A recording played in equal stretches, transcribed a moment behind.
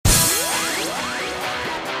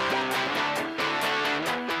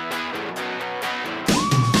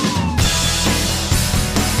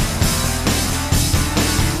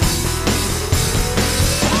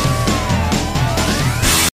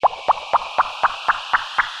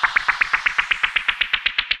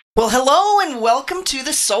Well, hello and welcome to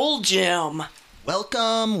the Soul Gym.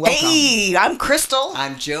 Welcome. Hey, I'm Crystal.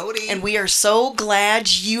 I'm Jody. And we are so glad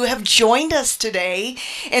you have joined us today.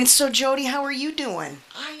 And so, Jody, how are you doing?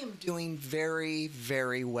 I am doing very,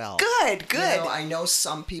 very well. Good. I know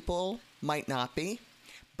some people might not be,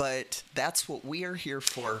 but that's what we are here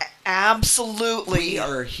for. Absolutely. We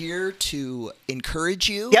are here to encourage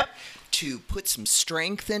you. Yep. To put some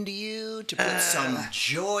strength into you, to put some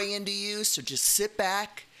joy into you. So just sit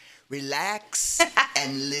back, relax,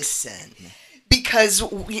 and listen. Because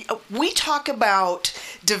we talk about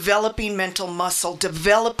developing mental muscle,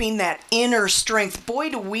 developing that inner strength.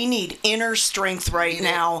 Boy, do we need inner strength right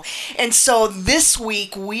now. And so this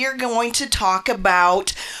week we are going to talk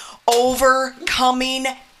about overcoming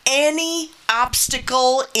any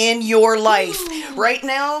obstacle in your life. Right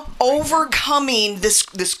now, overcoming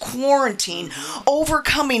this quarantine,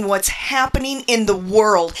 overcoming what's happening in the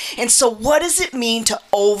world. And so what does it mean to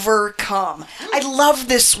overcome? I love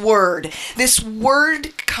this word. This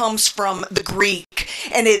word comes from the Greek,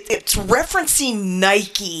 and it's referencing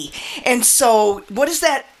Nike. And so what does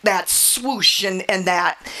that swoosh and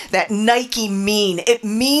that Nike mean? It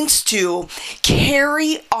means to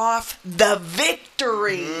carry off the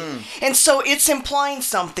victory. And so it's implying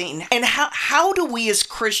something. And how do we as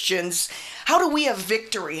Christians, how do we have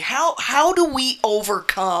victory? How do we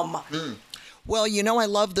overcome? Well, you know I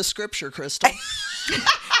love the scripture, Crystal.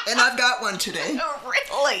 And I've got one today.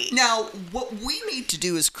 Really? Now, what we need to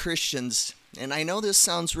do as Christians, and I know this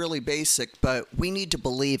sounds really basic, but we need to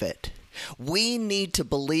believe it. We need to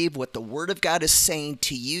believe what the Word of God is saying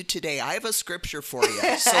to you today. I have a scripture for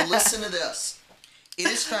you, so listen to this. It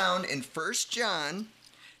is found in 1 John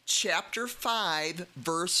chapter 5,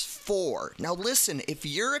 verse 4. Now listen, if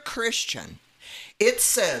you're a Christian, it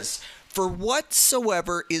says, "For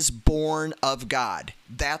whatsoever is born of God,"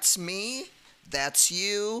 that's me, that's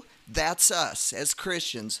you, that's us as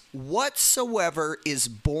Christians. "Whatsoever is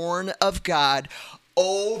born of God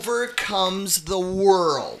overcomes the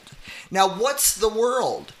world." Now, what's the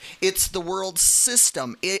world? It's the world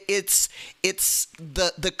system. It's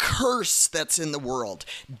the curse that's in the world.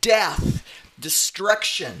 Death,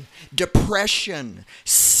 destruction, depression,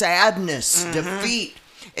 sadness, defeat.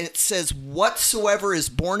 And it says, whatsoever is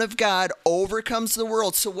born of God overcomes the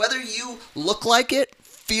world. So whether you look like it,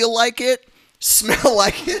 feel like it, smell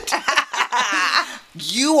like it,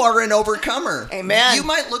 you are an overcomer. Amen. You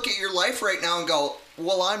might look at your life right now and go,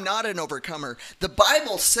 well, I'm not an overcomer. The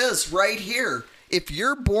Bible says right here, if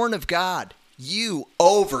you're born of God, you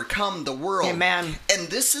overcome the world. Amen. And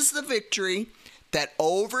this is the victory that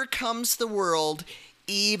overcomes the world,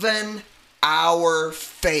 even our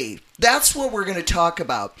faith. That's what we're going to talk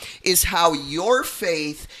about, is how your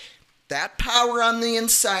faith, that power on the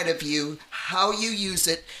inside of you, how you use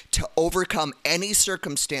it to overcome any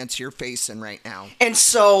circumstance you're facing right now. And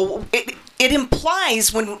so it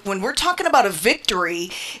implies, when we're talking about a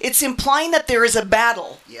victory, it's implying that there is a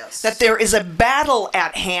battle. Yes. That there is a battle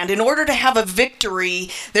at hand. In order to have a victory,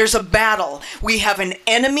 there's a battle. We have an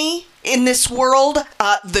enemy in this world,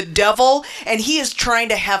 the devil, and he is trying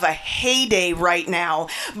to have a heyday right now.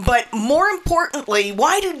 But more importantly,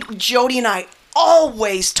 why did Jody and I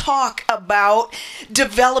always talk about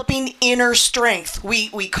developing inner strength?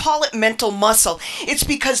 We call it mental muscle. It's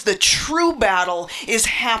because the true battle is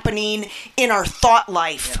happening in our thought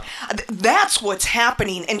life. Yeah. That's what's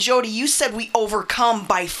happening. And Jody, you said we overcome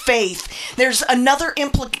by faith. There's another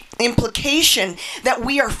implication that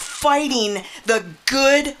we are fighting the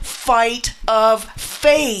good fight of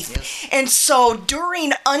faith. Yes. And so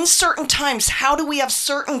during uncertain times, how do we have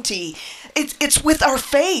certainty? It's with our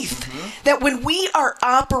faith. That when we are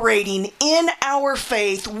operating in our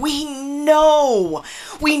faith, we know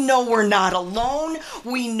we're not alone.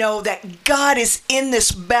 We know that God is in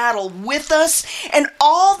this battle with us, and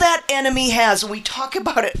all that enemy has, we talk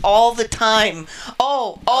about it all the time.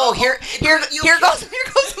 Here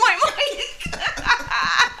goes my mic.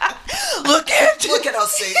 Look at how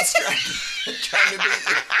Satan's trying to beat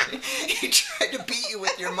you. He tried to beat you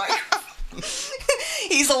with your microphone.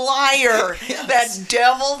 He's a liar. Yes. That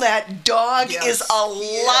devil, that dog is a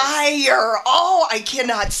liar. Oh, I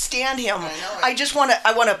cannot stand him. I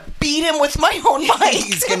want to beat him with my own mic.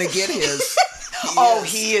 He's going to get his.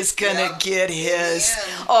 He is going to get his.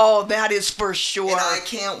 Amen. Oh, that is for sure. And I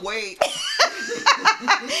can't wait.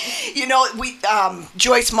 You know, we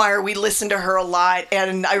Joyce Meyer, we listened to her a lot,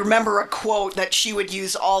 and I remember a quote that she would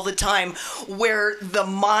use all the time: where the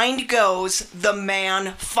mind goes, the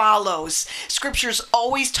man follows. Scripture's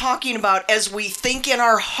always talking about, as we think in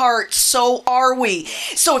our heart, so are we.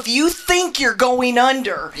 So if you think you're going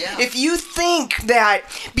under, if you think that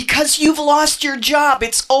because you've lost your job,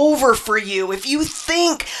 it's over for you, if you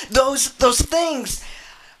think those things,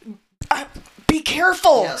 be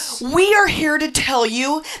careful. Yes. We are here to tell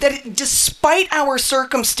you that despite our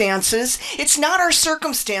circumstances, it's not our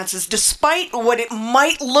circumstances, despite what it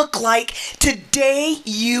might look like, today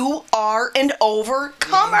you are an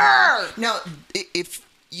overcomer. Now, if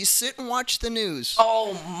you sit and watch the news,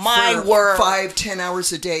 Oh, my for word. 5-10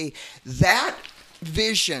 hours a day, that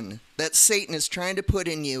vision that Satan is trying to put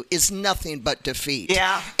in you is nothing but defeat.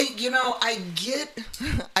 Yeah. And, you know, I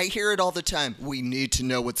hear it all the time. We need to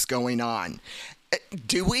know what's going on.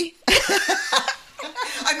 Do we?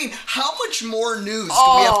 I mean, how much more news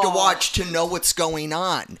do we have to watch to know what's going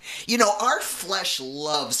on? You know, our flesh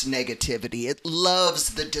loves negativity. It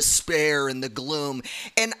loves the despair and the gloom.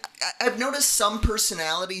 And I've noticed some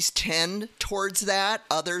personalities tend towards that.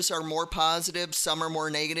 Others are more positive. Some are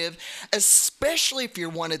more negative. Especially if you're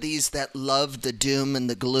one of these that love the doom and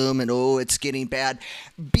the gloom and, oh, it's getting bad.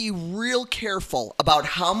 Be real careful about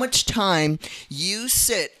how much time you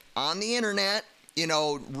sit on the internet, you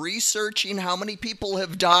know, researching how many people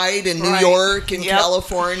have died in New York and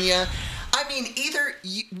California. I mean,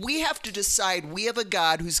 we have to decide we have a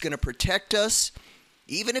God who's going to protect us.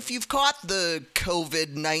 Even if you've caught the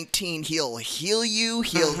COVID-19, he'll heal you,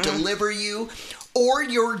 he'll deliver you, or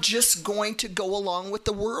you're just going to go along with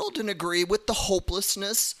the world and agree with the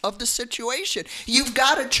hopelessness of the situation. You've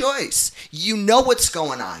got a choice. You know what's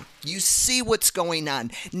going on. You see what's going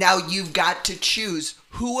on. Now you've got to choose,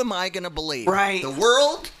 who am I going to believe? Right. The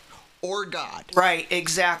world or God? Right,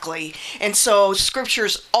 exactly. And so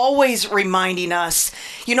Scripture's always reminding us,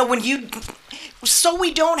 you know, so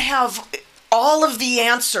we don't have all of the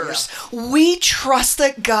answers. We trust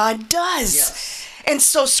that God does. Yes. And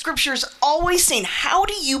so Scripture's always saying, how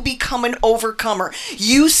do you become an overcomer?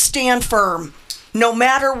 You stand firm. No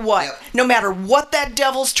matter what, no matter what that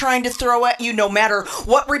devil's trying to throw at you, no matter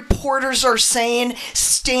what reporters are saying,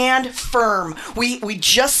 stand firm. We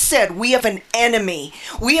just said we have an enemy.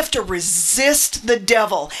 We have to resist the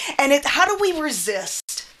devil. And how do we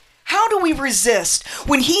resist? How do we resist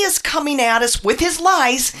when he is coming at us with his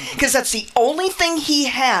lies? Because that's the only thing he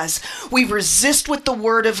has. We resist with the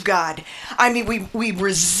word of God. I mean, we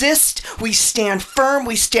resist, we stand firm,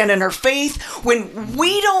 we stand in our faith. When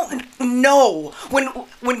we don't know,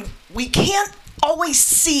 when we can't always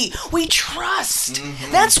see, we trust.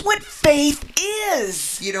 That's what faith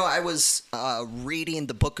is. You know, I was reading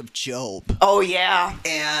the book of Job. Oh, yeah.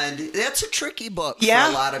 And that's a tricky book for Yeah,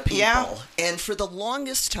 a lot of people. yeah. And for the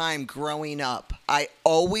longest time growing up, I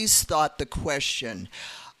always thought the question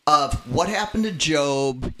of what happened to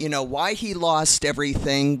Job, you know, why he lost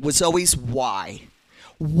everything, was always why.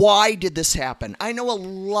 Why did this happen? I know a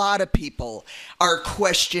lot of people are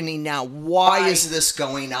questioning now, why is this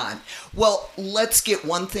going on? Well, let's get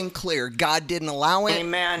one thing clear. God didn't allow it.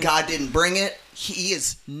 Amen. God didn't bring it. He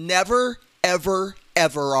is never, ever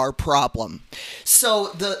our problem. So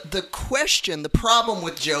the question, the problem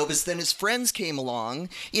with Job is then his friends came along,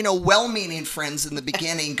 you know, well-meaning friends in the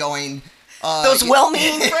beginning going, Those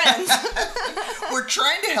well-meaning friends. we're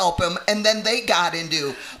trying to help him, and then they got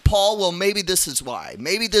into, Paul, well, maybe this is why.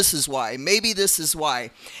 Maybe this is why. Maybe this is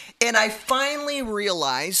why. And I finally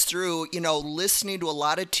realized through, you know, listening to a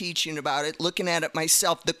lot of teaching about it, looking at it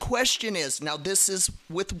myself, the question is, now this is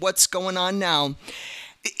with what's going on now,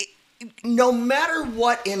 no matter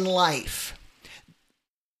what in life,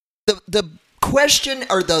 the question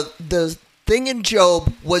or the thing in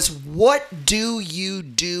Job was, what do you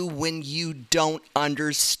do when you don't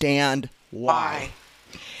understand why?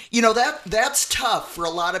 You know, that's tough for a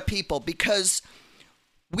lot of people because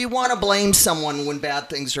we want to blame someone when bad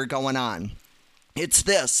things are going on. It's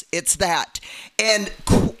this, it's that. And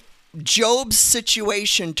Job's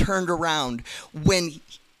situation turned around when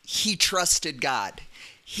he trusted God.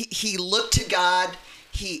 He looked to God,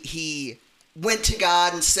 he went to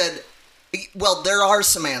God and said, well, there are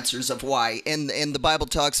some answers of why. And the Bible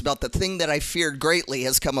talks about the thing that I feared greatly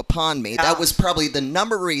has come upon me. That was probably the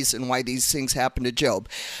number reason why these things happened to Job.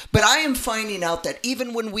 But I am finding out that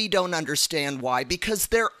even when we don't understand why, because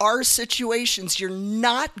there are situations you're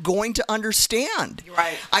not going to understand.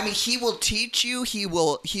 Right. I mean, he will teach you, he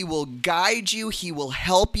will guide you, he will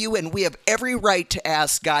help you, and we have every right to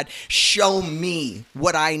ask God, show me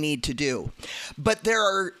what I need to do. But there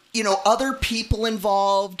are other people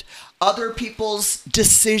involved, other people's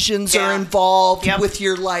decisions are Yeah. involved Yep. with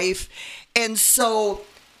your life. And so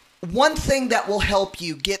one thing that will help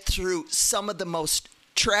you get through some of the most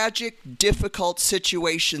tragic, difficult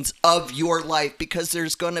situations of your life, because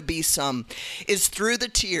there's going to be some, is through the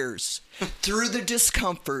tears, through the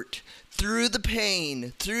discomfort, through the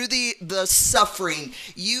pain, through the suffering,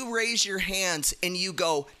 you raise your hands and you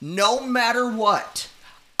go, no matter what,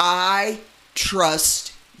 I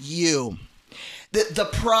trust you. The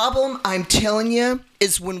problem, I'm telling you,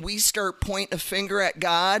 is when we start pointing a finger at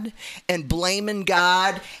God and blaming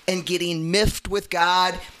God and getting miffed with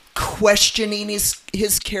God, questioning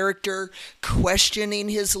his character, questioning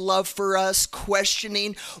his love for us,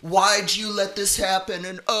 questioning, why'd you let this happen?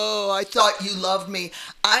 And, oh, I thought you loved me.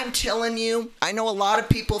 I'm telling you, I know a lot of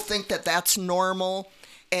people think that that's normal,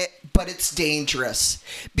 but it's dangerous,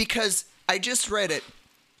 because I just read it.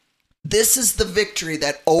 This is the victory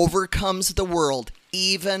that overcomes the world,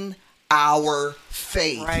 even our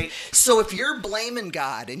faith. Right. So if you're blaming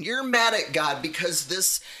God and you're mad at God because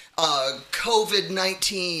this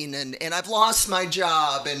COVID-19 and I've lost my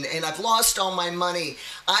job and I've lost all my money,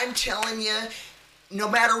 I'm telling you, no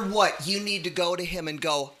matter what, you need to go to him and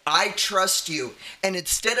go, I trust you. And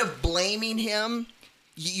instead of blaming him,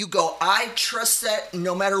 you go, I trust that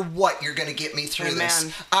no matter what, you're going to get me through this.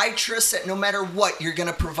 Amen. I trust that no matter what, you're going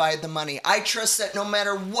to provide the money. I trust that no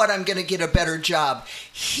matter what, I'm going to get a better job.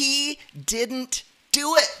 He didn't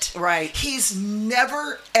do it. Right. He's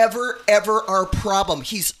never, ever, ever our problem.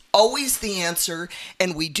 He's always the answer,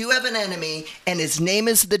 and we do have an enemy, and his name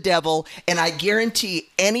is the devil, and I guarantee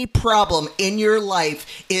any problem in your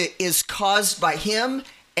life is caused by him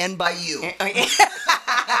and by you.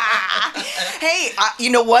 Hey, you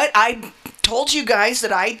know what? I told you guys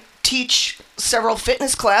that I teach several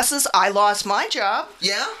fitness classes. I lost my job.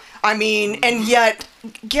 Yeah? I mean, and yet,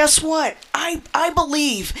 guess what? I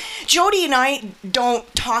believe Jody and I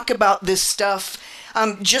don't talk about this stuff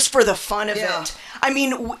just for the fun of Yeah. it. I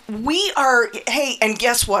mean, we are, hey, and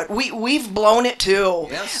guess what? We've blown it too.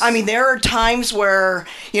 Yes. I mean, there are times where,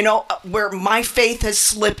 where my faith has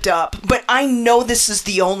slipped up, but I know this is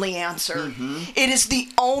the only answer. Mm-hmm. It is the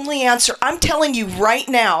only answer. I'm telling you right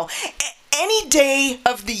now, any day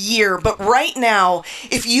of the year, but right now,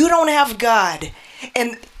 if you don't have God,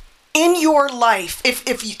 and in your life, if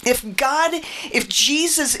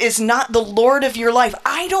Jesus is not the Lord of your life,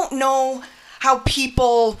 I don't know how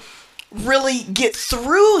people really get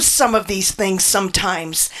through some of these things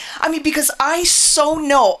sometimes. I mean, because I so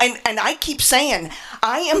know, and I keep saying,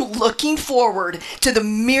 I am looking forward to the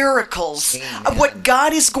miracles of what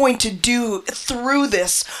God is going to do through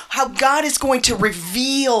this, how God is going to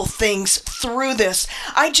reveal things through this.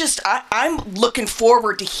 I'm looking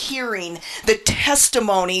forward to hearing the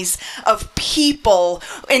testimonies of people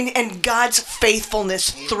and God's faithfulness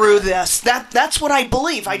through this. That's what I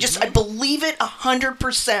believe. I believe it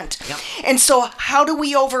 100%. Yep. And so how do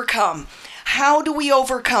we overcome? How do we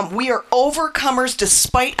overcome? We are overcomers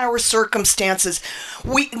despite our circumstances.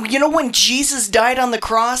 When Jesus died on the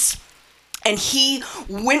cross and he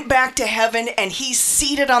went back to heaven and he's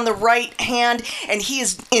seated on the right hand and he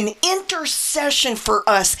is in intercession for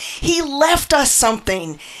us, he left us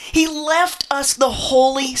something. He left us the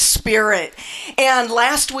Holy Spirit. And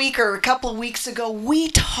last week or a couple of weeks ago, we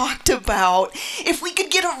talked about if we could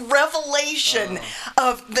get a revelation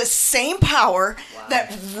of the same power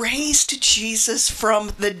that raised Jesus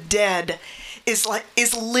from the dead is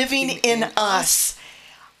living in us.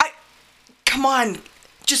 Come on.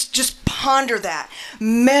 Just ponder that.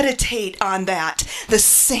 Meditate on that. The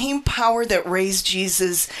same power that raised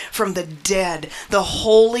Jesus from the dead, the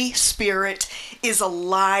Holy Spirit, is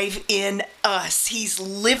alive in us. He's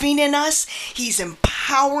living in us. He's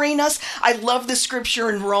empowering us. I love the scripture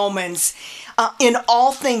in Romans. In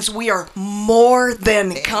all things, we are more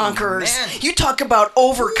than conquerors. You talk about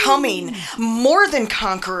overcoming, more than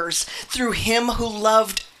conquerors through him who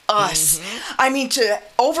loved us. Mm-hmm. I mean, to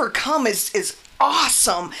overcome is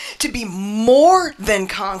awesome. To be more than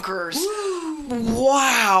conquerors. Woo.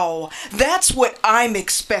 Wow. That's what I'm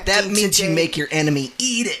expecting. That means today. You make your enemy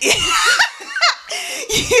eat it.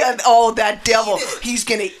 Yeah, that devil, he's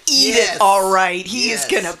going to eat it all right. He is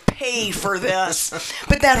going to pay for this.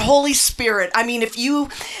 But that Holy Spirit, I mean,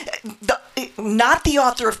 not the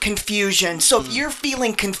author of confusion. So if you're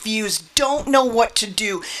feeling confused, don't know what to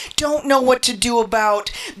do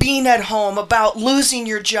about being at home, about losing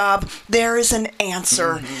your job, there is an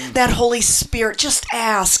answer. Mm-hmm. That Holy Spirit, just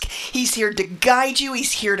ask. He's here to guide you.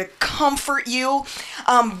 He's here to comfort you.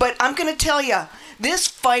 But I'm going to tell you, this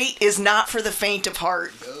fight is not for the faint of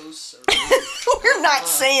heart. No, sir. We're not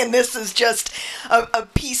saying this is just a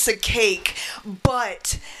piece of cake,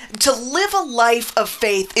 but to live a life of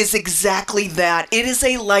faith is exactly that. It is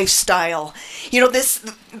a lifestyle. You know, this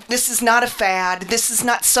is not a fad. This is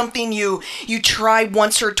not something you try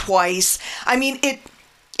once or twice. I mean,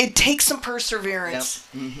 it takes some perseverance.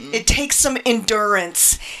 Yep. Mm-hmm. It takes some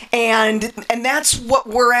endurance, and that's what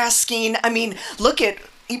we're asking. I mean,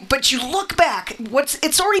 but you look back.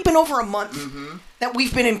 It's already been over a month that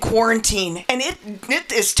we've been in quarantine, and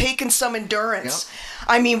it has taken some endurance. Yep.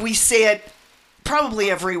 I mean, we say it probably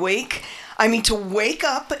every week. I mean, to wake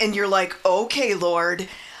up and you're like, okay, Lord,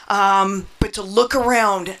 but to look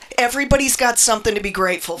around, everybody's got something to be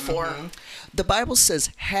grateful for. Mm-hmm. The Bible says,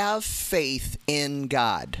 have faith in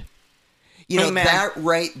God. You know, Amen. that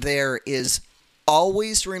right there is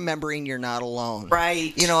always remembering you're not alone.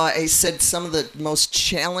 Right. You know, I said some of the most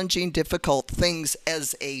challenging, difficult things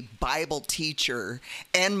as a Bible teacher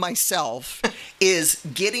and myself is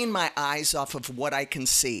getting my eyes off of what I can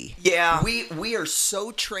see. Yeah. We are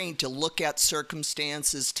so trained to look at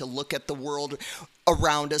circumstances, to look at the world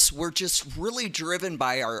around us. We're just really driven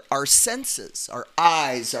by our senses, our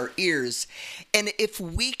eyes, our ears. And if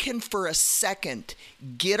we can for a second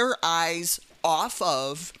get our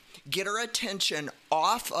attention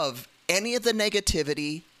off of any of the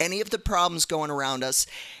negativity, any of the problems going around us,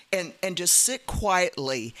 and just sit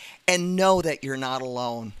quietly and know that you're not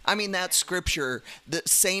alone. I mean, that scripture, the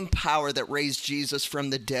same power that raised Jesus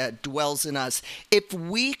from the dead dwells in us. If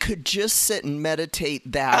we could just sit and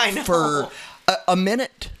meditate that for a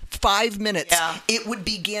minute, 5 minutes, it would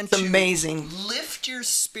begin to amazing. Lift your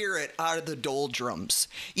spirit out of the doldrums.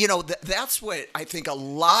 You know, that's what I think a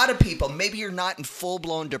lot of people, maybe you're not in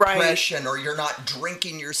full-blown depression or you're not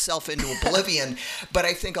drinking yourself into oblivion, but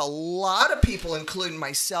I think a lot of people, including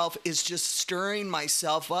myself, is just stirring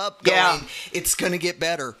myself up, going, it's going to get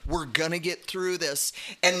better. We're going to get through this,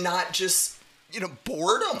 and not just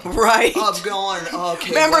boredom. Right. Of going,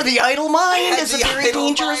 okay. Remember, the idle mind is a very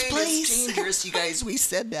dangerous place. place. It's dangerous, you guys. We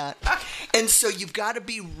said that. And so you've got to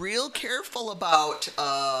be real careful about,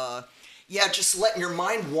 just letting your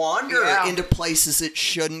mind wander into places it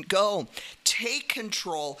shouldn't go. Take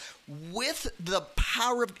control with the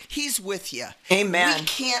power of, He's with you. Amen. We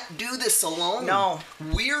can't do this alone. No.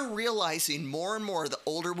 We're realizing more and more the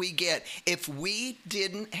older we get, if we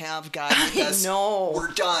didn't have God with us,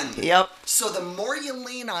 we're done. Yep. So the more you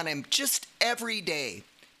lean on Him, just every day,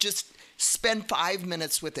 just spend 5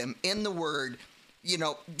 minutes with Him in the Word,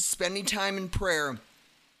 spending time in prayer.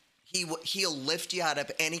 He'll lift you out of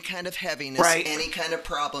any kind of heaviness, any kind of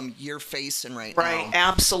problem you're facing right now. Right,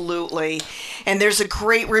 absolutely. And there's a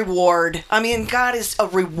great reward. I mean, God is a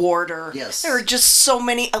rewarder. Yes. There are just so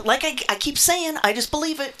many, like I keep saying, I just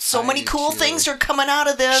believe it. So many cool things are coming out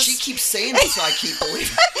of this. She keeps saying it, so I keep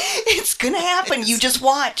believing it. It's going to happen. You just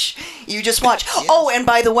watch. Yes. Oh, and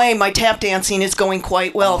by the way, my tap dancing is going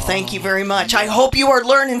quite well. Thank you very much. I hope you are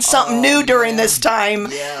learning something new during this time.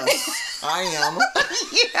 Yes. I am.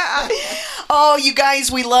 Oh, you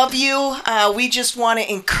guys, we love you. We just want to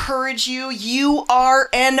encourage you. You are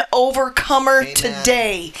an overcomer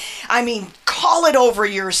today. I mean, call it over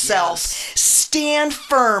yourself. Yes. Stand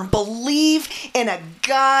firm. Believe in a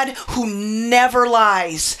God who never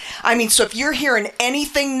lies. I mean, so if you're hearing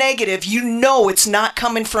anything negative, you know it's not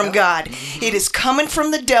coming from God. Mm-hmm. It is coming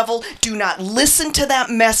from the devil. Do not listen to that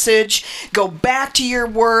message. Go back to your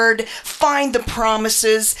word. Find the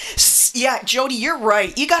promises. Yeah, Jody, you're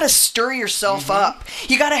right. You got to stir yourself up.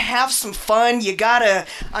 You got to have some fun. You got to,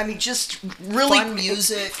 just really... Fun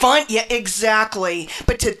music. Fun, yeah, exactly.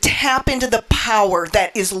 But to tap into the power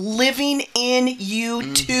that is living in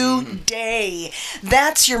you today.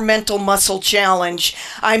 That's your mental muscle challenge.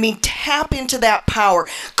 Tap into that power.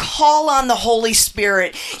 Call on the Holy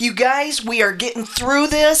Spirit. You guys, we are getting through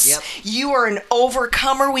this. Yep. You are an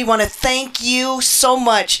overcomer. We want to thank you so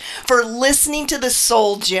much for listening to the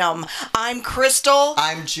Soul Gym. I'm Crystal.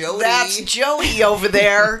 I'm Jody. That's Jody over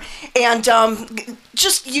there. And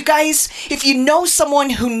just, you guys, if you know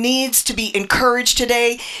someone who needs to be encouraged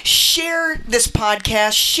today, share this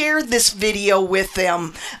podcast, share this video with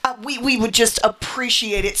them. We would just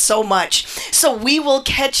appreciate it so much. So we will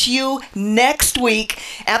catch you next week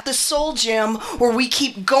at the Soul Gym, where we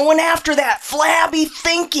keep going after that flabby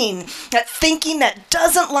thinking, that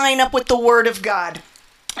doesn't line up with the Word of God.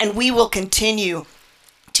 And we will continue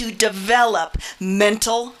to develop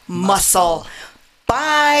mental muscle.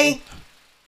 Bye.